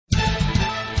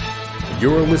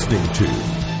You're listening to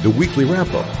the Weekly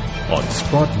Wrap-Up on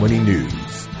Sprott Money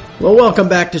News. Well, welcome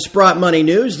back to Sprott Money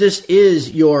News. This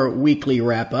is your Weekly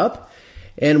Wrap-Up.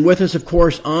 And with us, of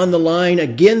course, on the line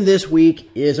again this week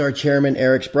is our chairman,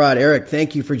 Eric Sprott. Eric,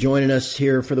 thank you for joining us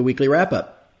here for the Weekly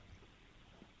Wrap-Up.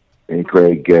 Hey,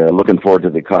 Craig, looking forward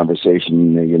to the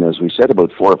conversation. As we said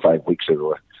about 4 or 5 weeks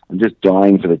ago, I'm just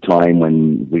dying for the time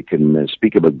when we can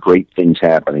speak about great things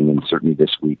happening, and certainly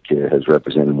this week has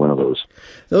represented one of those.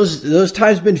 Those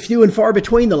times have been few and far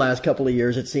between the last couple of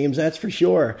years, it seems, that's for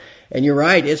sure. And you're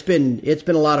right, it's been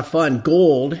a lot of fun.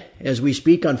 Gold, as we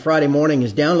speak on Friday morning,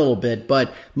 is down a little bit,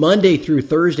 but Monday through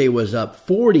Thursday was up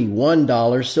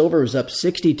 $41. Silver was up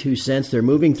 62 cents. They're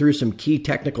moving through some key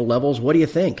technical levels. What do you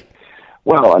think?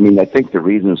 Well, I think the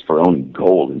reasons for owning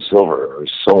gold and silver are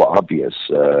so obvious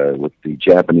with the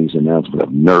Japanese announcement of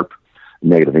NIRP,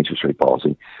 negative interest rate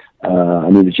policy.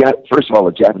 First of all,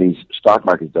 the Japanese stock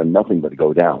market has done nothing but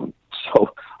go down.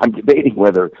 So I'm debating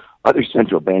whether other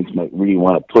central banks might really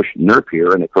want to push NIRP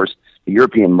here. And, of course, the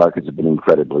European markets have been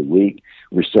incredibly weak.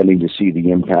 We're starting to see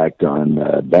the impact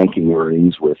on banking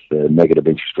earnings with negative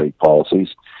interest rate policies.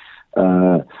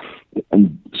 And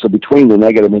so between the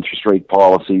negative interest rate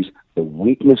policies, the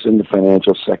weakness in the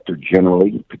financial sector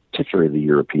generally, particularly the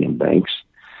European banks,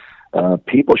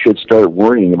 people should start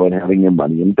worrying about having their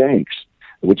money in banks,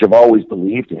 which I've always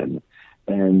believed in.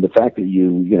 And the fact that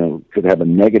you could have a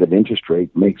negative interest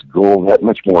rate makes gold that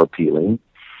much more appealing.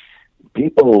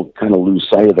 People kind of lose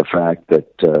sight of the fact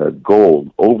that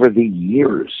gold over the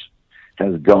years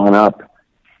has gone up,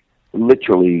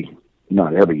 literally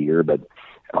not every year, but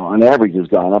on average has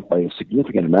gone up by a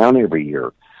significant amount every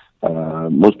year.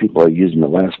 Most people are using the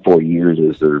last 4 years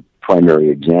as their primary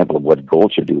example of what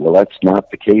gold should do. Well, that's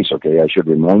not the case, okay? I should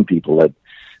remind people that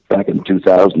back in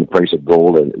 2000, the price of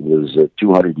gold was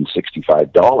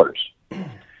 $265.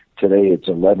 Today, it's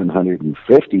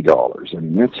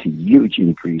 $1,150. That's a huge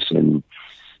increase in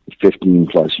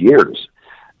 15-plus years.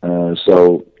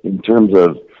 So in terms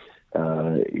of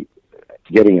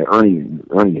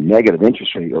earning a negative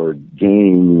interest rate or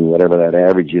gaining whatever that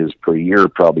average is per year,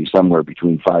 probably somewhere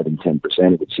between 5 and 10%.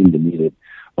 It would seem to me that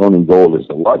owning gold is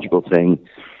the logical thing.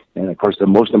 And of course, the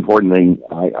most important thing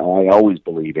I always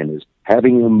believe in is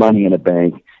having your money in a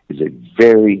bank is a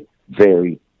very,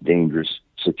 very dangerous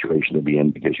situation to be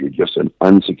in because you're just an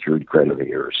unsecured creditor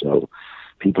here. So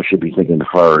people should be thinking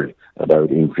hard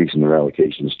about increasing their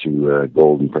allocations to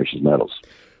gold and precious metals.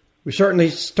 We're certainly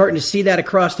starting to see that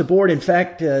across the board. In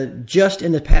fact, just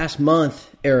in the past month,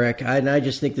 Eric, I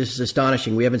just think this is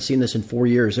astonishing. We haven't seen this in 4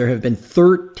 years. There have been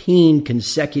 13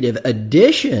 consecutive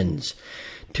additions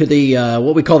to the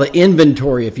what we call the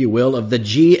inventory, if you will, of the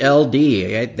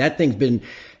GLD. That thing's been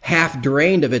half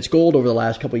drained of its gold over the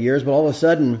last couple of years, but all of a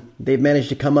sudden they've managed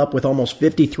to come up with almost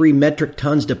 53 metric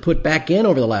tons to put back in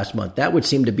over the last month. That would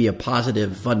seem to be a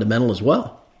positive fundamental as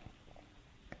well.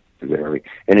 Very.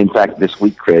 And in fact, this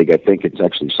week, Craig, I think it's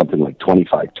actually something like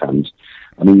 25 tons.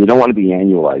 You don't want to be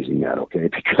annualizing that, okay?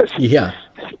 Because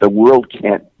the world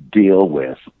can't deal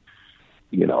with,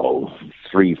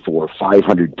 300, 400,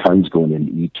 500 tons going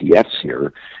into ETFs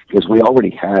here because we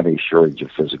already have a shortage of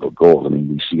physical gold.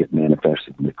 We see it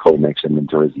manifested in the COMEX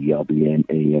inventories, the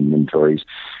LBNA inventories,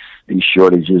 these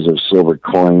shortages of silver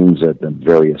coins at the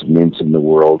various mints in the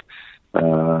world.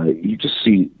 You just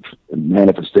see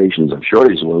manifestations of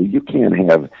shortages. Well, you can't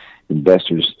have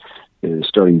investors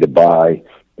starting to buy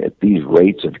at these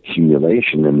rates of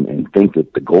accumulation and think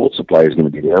that the gold supply is going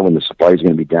to be there when the supply is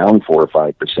going to be down 4 or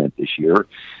 5% this year.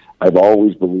 I've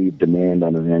always believed demand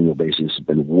on an annual basis has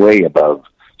been way above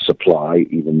supply,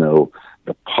 even though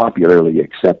the popularly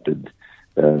accepted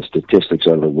statistics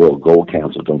out of the World Gold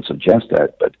Council don't suggest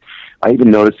that. But I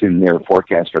even noticed in their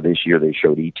forecast for this year, they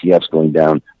showed ETFs going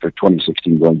down for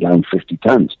 2016, going down 50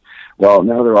 tons. Well,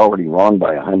 now they're already wrong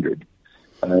by 100.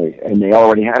 And they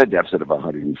already had a deficit of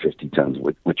 150 tons,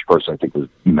 which of course I think was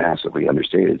massively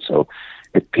understated. So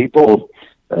if people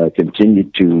continue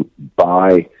to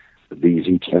buy these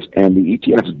ETFs, and the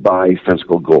ETFs buy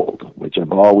physical gold, which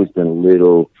I've always been a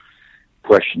little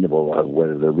questionable of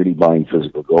whether they're really buying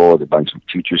physical gold, they're buying some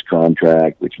futures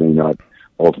contract, which may not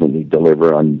ultimately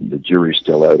deliver. On the jury's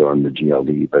still out on the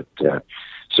GLD, but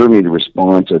certainly the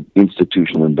response of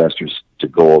institutional investors to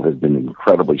gold has been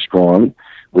incredibly strong,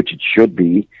 which it should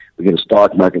be. We get a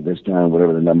stock market that's down,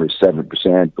 whatever the number is,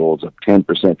 7%, gold's up 10%,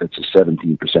 that's a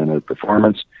 17%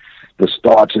 outperformance. The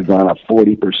stocks have gone up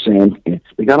 40%.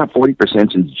 They've gone up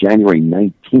 40% since January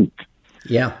 19th.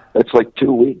 Yeah. That's like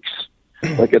 2 weeks.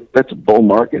 That's a bull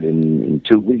market in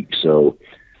 2 weeks. So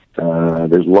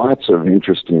there's lots of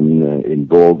interest in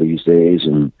gold these days,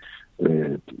 and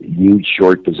huge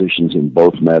short positions in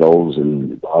both metals,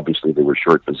 and obviously there were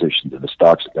short positions in the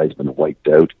stocks. The guy's been wiped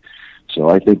out. So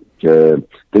I think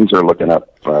things are looking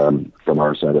up from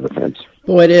our side of the fence.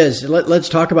 Well, it is. Let's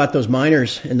talk about those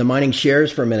miners and the mining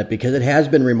shares for a minute, because it has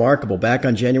been remarkable. Back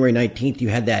on January 19th, you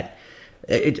had that.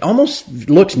 It almost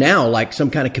looks now like some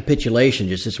kind of capitulation,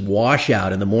 just this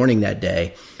washout in the morning that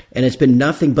day. And it's been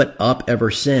nothing but up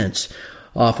ever since,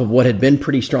 off of what had been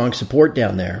pretty strong support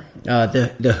down there.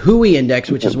 The HUI index,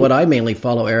 which is what I mainly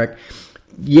follow, Eric,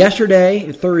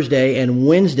 yesterday, Thursday, and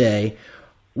Wednesday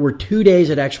were 2 days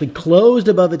it actually closed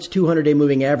above its 200-day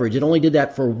moving average. It only did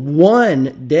that for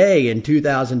 1 day in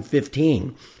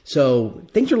 2015. So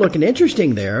things are looking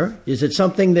interesting there. Is it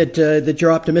something that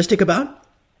you're optimistic about?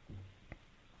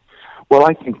 Well,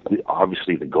 I think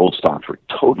obviously the gold stocks were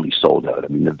totally sold out. I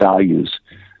mean, the values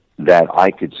that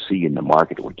I could see in the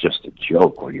market were just a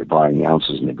joke, where you're buying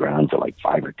ounces in the ground for like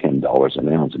 $5 or $10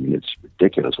 an ounce. I mean, it's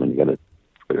ridiculous when you got a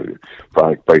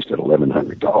product priced at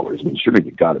 $1,100. I mean, surely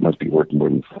to God, it must be worth more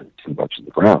than $10 in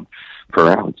the ground per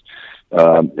ounce.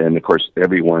 And of course,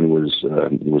 everyone was a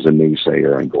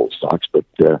naysayer on gold stocks. But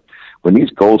when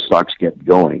these gold stocks get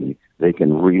going, they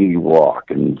can really walk.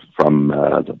 And from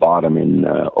the bottom in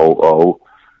 00,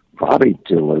 probably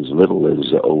to as little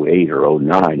as 08 or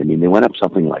 09. I mean, they went up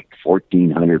something like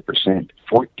 1,400%.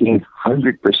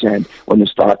 1,400% when the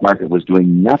stock market was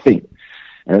doing nothing.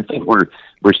 And I think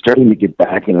we're starting to get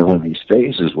back into one of these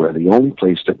phases where the only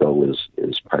place to go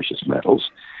is precious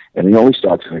metals, and the only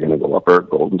stocks that are going to go up are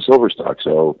gold and silver stocks.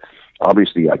 So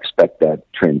obviously, I expect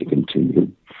that trend to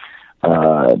continue.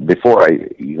 Before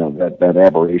that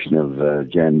aberration of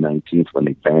Jan 19th, when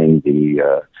they banged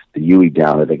the HUI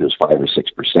down, I think it was 5 or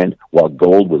 6%, while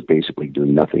gold was basically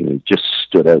doing nothing. It just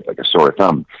stood out like a sore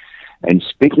thumb. And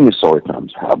speaking of sore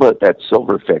thumbs, how about that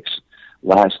silver fix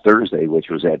last Thursday, which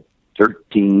was at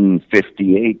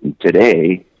 13.58, and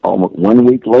today, almost 1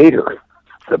 week later,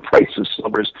 the price of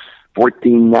silver is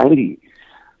 14.90.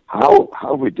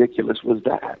 How ridiculous was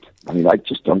that? I mean, I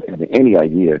just don't have any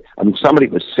idea. I mean, somebody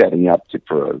was setting up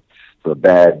for a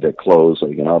bad close, so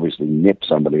you can obviously nip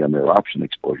somebody on their option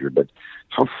exposure. But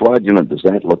how fraudulent does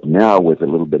that look now with a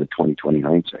little bit of 20/20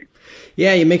 hindsight?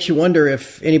 Yeah, it makes you wonder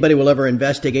if anybody will ever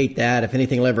investigate that, if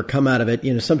anything will ever come out of it.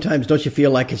 You know, sometimes don't you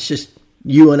feel like it's just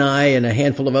you and I and a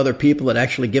handful of other people that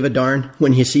actually give a darn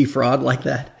when you see fraud like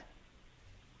that?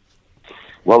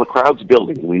 Well, the crowd's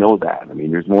building. We know that. I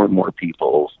mean, there's more and more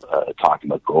people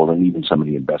talking about gold, and even some of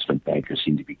the investment bankers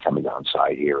seem to be coming on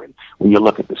side here. And when you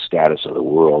look at the status of the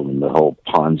world and the whole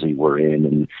Ponzi we're in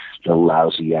and the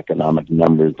lousy economic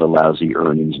numbers, the lousy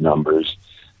earnings numbers,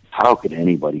 how could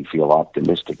anybody feel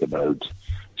optimistic about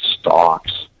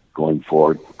stocks going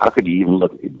forward? How could you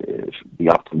even be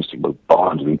optimistic about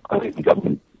bonds? I mean, I think the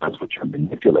government bonds which are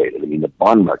manipulated. I mean, the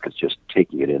bond market's just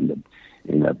taking it in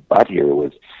the butt here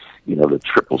with, you know, the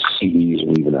triple C's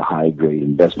and even the high grade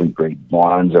investment grade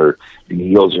bonds the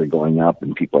yields are going up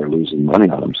and people are losing money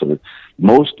on them. So that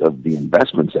most of the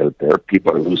investments out there,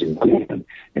 people are losing money on.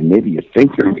 And maybe you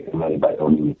think you're making money by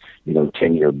owning,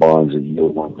 10-year bonds that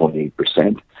yield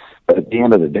 1.8%. But at the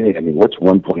end of the day, I mean, what's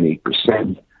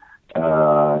 1.8%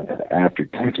 after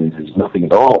taxes is nothing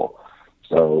at all.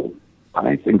 So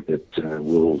I think that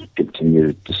we'll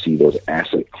continue to see those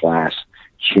asset class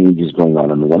changes going on.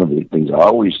 And one of the things I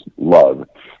always love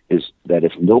is that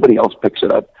if nobody else picks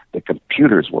it up, the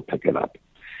computers will pick it up.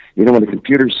 You know, when the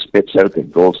computer spits out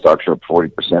that gold stocks are up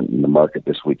 40% and the market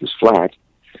this week is flat,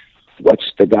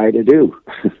 what's the guy to do?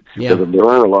 Yeah. So there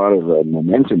are a lot of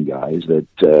momentum guys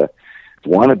that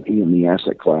want to be in the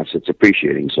asset class that's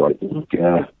appreciating. So I think,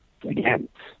 again,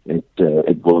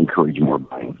 it will encourage more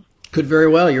buying. Could very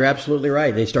well. You're absolutely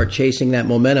right. They start chasing that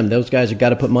momentum. Those guys have got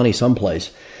to put money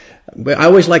someplace. But I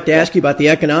always like to ask you about the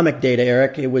economic data,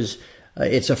 Eric.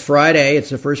 It's a Friday. It's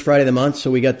the first Friday of the month,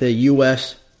 so we got the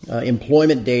U.S.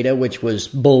 Employment data, which was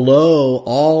below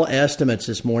all estimates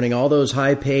this morning. All those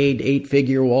high-paid,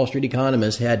 8-figure Wall Street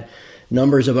economists had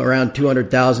numbers of around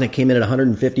 200,000. It came in at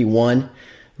 151.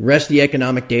 The rest of the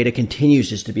economic data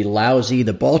continues just to be lousy.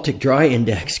 The Baltic Dry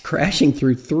Index crashing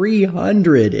through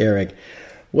 300, Eric.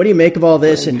 What do you make of all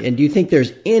this, and do you think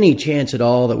there's any chance at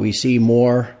all that we see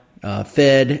more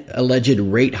Fed alleged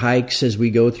rate hikes as we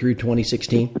go through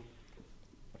 2016?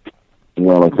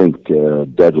 Well, I think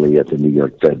Dudley at the New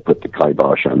York Fed put the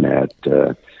kibosh on that.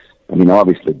 I mean,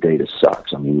 obviously the data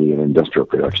sucks. I mean, we have industrial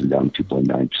production down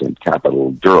 2.9%.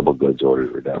 Capital, durable goods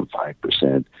orders were down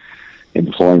 5%.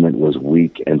 Employment was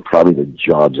weak, and probably the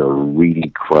jobs are really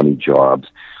crummy jobs.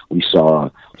 We saw,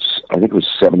 I think it was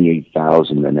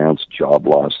 78,000 announced job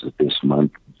losses this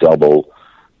month, double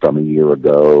from a year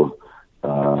ago.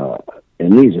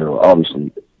 And these are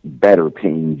obviously better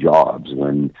paying jobs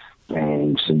when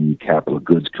banks and capital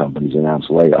goods companies announce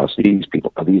layoffs.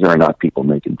 These are not people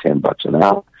making $10 an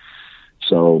hour.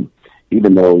 So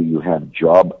even though you have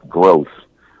job growth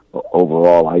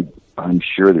overall, I'm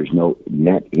sure there's no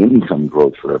net income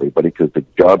growth for everybody because the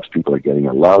jobs people are getting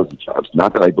are lousy jobs.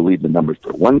 Not that I believe the numbers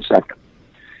for 1 second.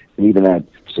 And even that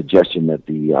suggestion that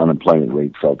the unemployment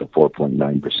rate fell to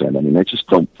 4.9%. I mean, I just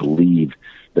don't believe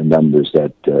the numbers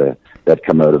that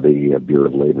come out of the Bureau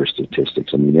of Labor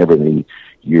Statistics. I mean, everything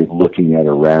you're looking at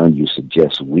around you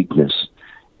suggests weakness.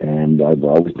 And I've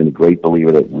always been a great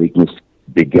believer that weakness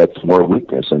begets more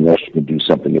weakness unless you can do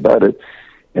something about it.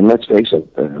 And let's face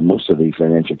it, most of the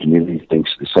financial community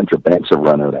thinks the central banks have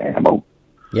run out of ammo.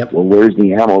 Yep. Well, where's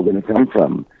the ammo going to come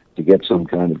from to get some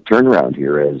kind of turnaround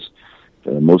here as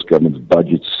most governments'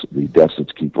 budgets, the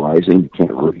deficits keep rising. You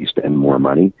can't really spend more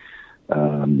money.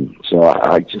 So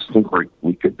I just think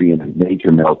we could be in a major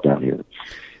meltdown here.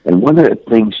 And one of the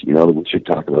things, that we should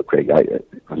talk about, Craig,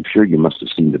 I'm sure you must have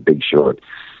seen The Big Short,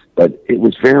 but it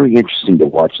was very interesting to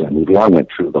watch that movie. I went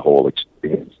through the whole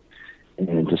experience.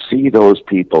 And to see those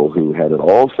people who had it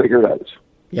all figured out,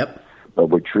 yep, but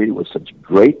were treated with such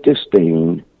great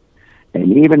disdain,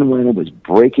 and even when it was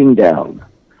breaking down,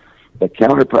 the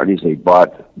counterparties they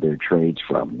bought their trades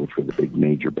from, which were the big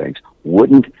major banks,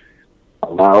 wouldn't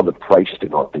allow the price to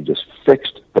go up. They just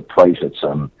fixed the price at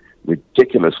some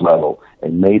ridiculous level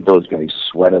and made those guys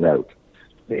sweat it out.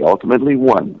 They ultimately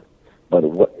won, but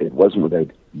it wasn't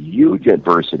without huge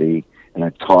adversity and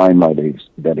a time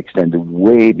that extended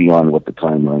way beyond what the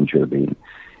timeline should have been.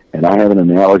 And I have an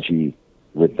analogy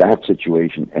with that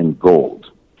situation and gold.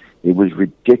 It was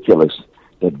ridiculous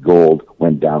that gold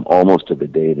went down almost to the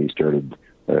day they started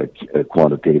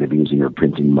quantitative easing or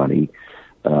printing money.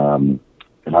 And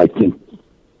I think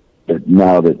that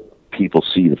now that people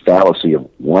see the fallacy of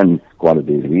one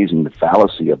quantitative easing, the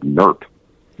fallacy of NIRP.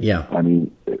 Yeah. I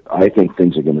mean, I think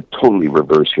things are going to totally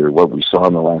reverse here. What we saw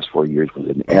in the last 4 years was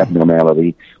an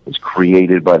abnormality, was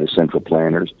created by the central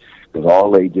planners, because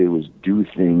all they do is do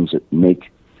things that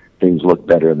make things look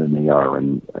better than they are.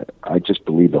 And I just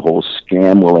believe the whole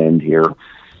scam will end here.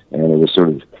 And it was sort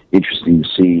of interesting to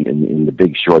see in The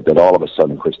Big Short that all of a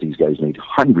sudden, of course, these guys made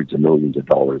hundreds of millions of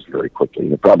dollars very quickly.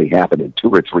 And it probably happened in 2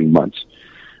 or 3 months,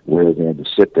 where they had to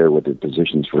sit there with their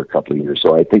positions for a couple of years.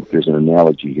 So I think there's an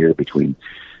analogy here between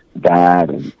that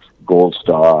and gold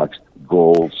stocks,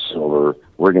 gold, silver.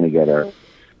 We're going to get our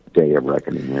day of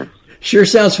reckoning here. Sure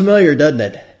sounds familiar, doesn't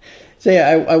it? Say,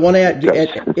 I want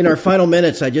to, in our final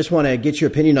minutes, I just want to get your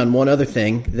opinion on one other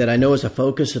thing that I know is a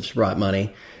focus of Sprott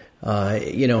Money.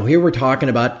 Here we're talking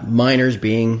about miners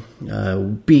being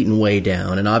beaten way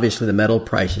down, and obviously the metal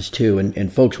prices too,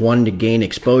 and folks wanting to gain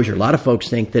exposure. A lot of folks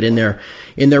think that in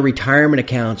their retirement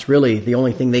accounts, really the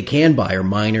only thing they can buy are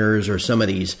miners or some of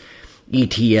these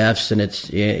ETFs, and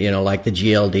it's like the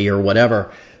GLD or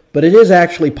whatever. But it is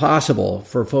actually possible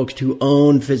for folks to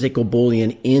own physical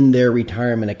bullion in their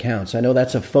retirement accounts. I know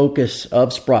that's a focus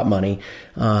of Sprott Money.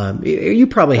 You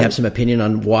probably have some opinion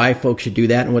on why folks should do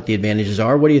that and what the advantages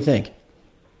are. What do you think?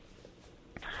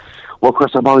 Well, of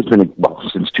course, I've always been,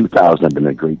 since 2000, I've been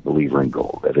a great believer in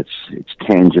gold, that it's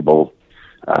tangible,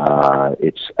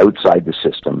 it's outside the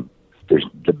system. There's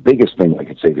the biggest thing I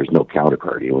could say, there's no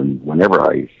counterparty. Whenever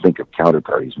I think of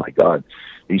counterparties, my God,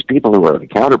 these people who are the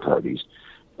counterparties,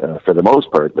 for the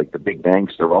most part, like the big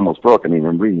banks, they're almost broke. I mean,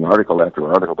 I'm reading article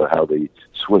after article about how the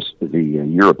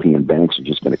European banks are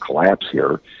just going to collapse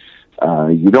here.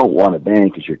 You don't want a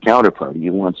bank as your counterparty.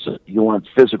 You want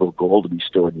physical gold to be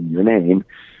stored in your name.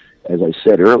 As I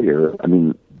said earlier, I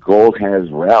mean, gold has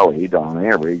rallied on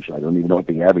average. I don't even know what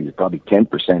the average is, probably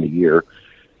 10% a year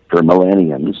for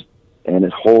millenniums, and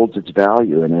it holds its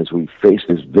value. And as we face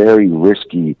this very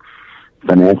risky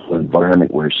financial environment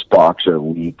where stocks are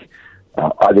weak,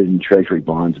 other than treasury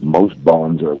bonds, most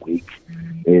bonds are weak.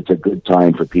 It's a good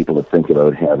time for people to think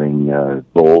about having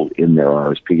gold in their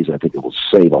RSPs. I think it will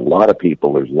save a lot of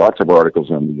people. There's lots of articles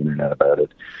on the internet about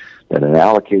it, that an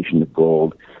allocation of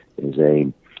gold is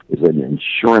an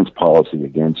insurance policy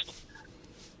against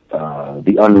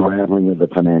the unraveling of the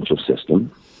financial system.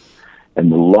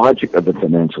 And the logic of the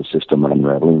financial system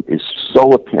unraveling is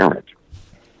so apparent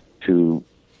to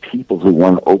people who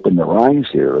want to open their eyes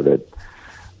here that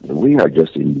we are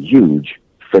just in huge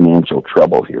financial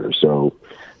trouble here. So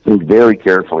think very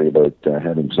carefully about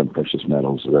having some precious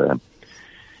metals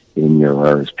in your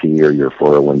RSP or your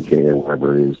 401k or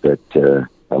whatever it is that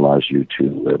allows you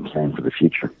to plan for the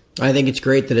future. I think it's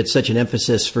great that it's such an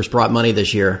emphasis for Sprott Money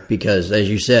this year because, as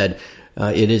you said,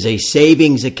 it is a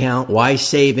savings account. Why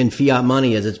save in fiat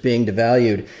money as it's being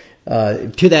devalued?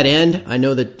 To that end, I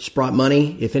know that Sprott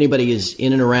Money, if anybody is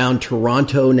in and around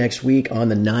Toronto next week on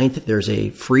the 9th, there's a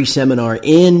free seminar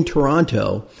in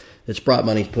Toronto that Sprott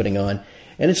Money is putting on.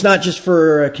 And it's not just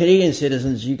for Canadian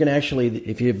citizens. You can actually,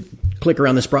 if you click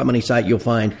around the Sprott Money site, you'll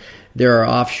find there are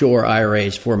offshore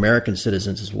IRAs for American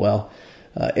citizens as well.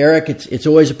 Eric, it's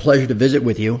always a pleasure to visit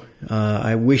with you.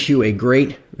 I wish you a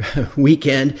great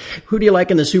weekend. Who do you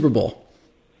like in the Super Bowl?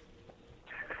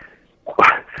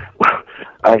 Well,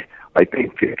 I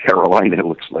think Carolina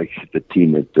looks like the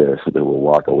team that will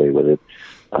walk away with it.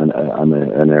 I'm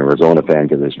an Arizona fan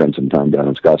because I spent some time down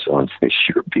in Scottsdale, and they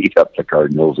sure beat up the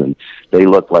Cardinals, and they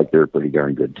look like they're a pretty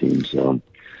darn good team. So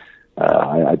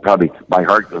I probably, my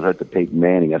heart goes out to Peyton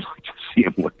Manning. I'd like to see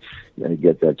him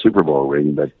get that Super Bowl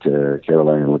ring, but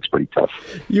Carolina looks pretty tough.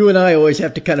 You and I always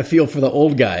have to kind of feel for the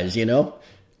old guys, you know?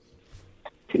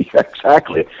 Yeah,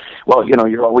 exactly. Well,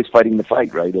 you're always fighting the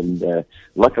fight, right? And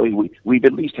luckily, we've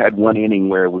at least had one inning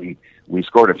where we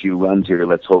scored a few runs here.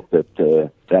 Let's hope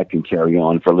that that can carry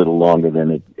on for a little longer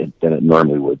than it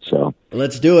normally would. So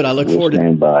let's do it. I look forward to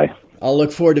stand by. I'll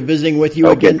look forward to visiting with you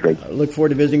again. Great. I look forward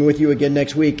to visiting with you again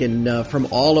next week. And from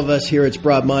all of us here at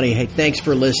Sprott Money, hey, thanks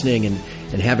for listening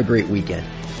and have a great weekend.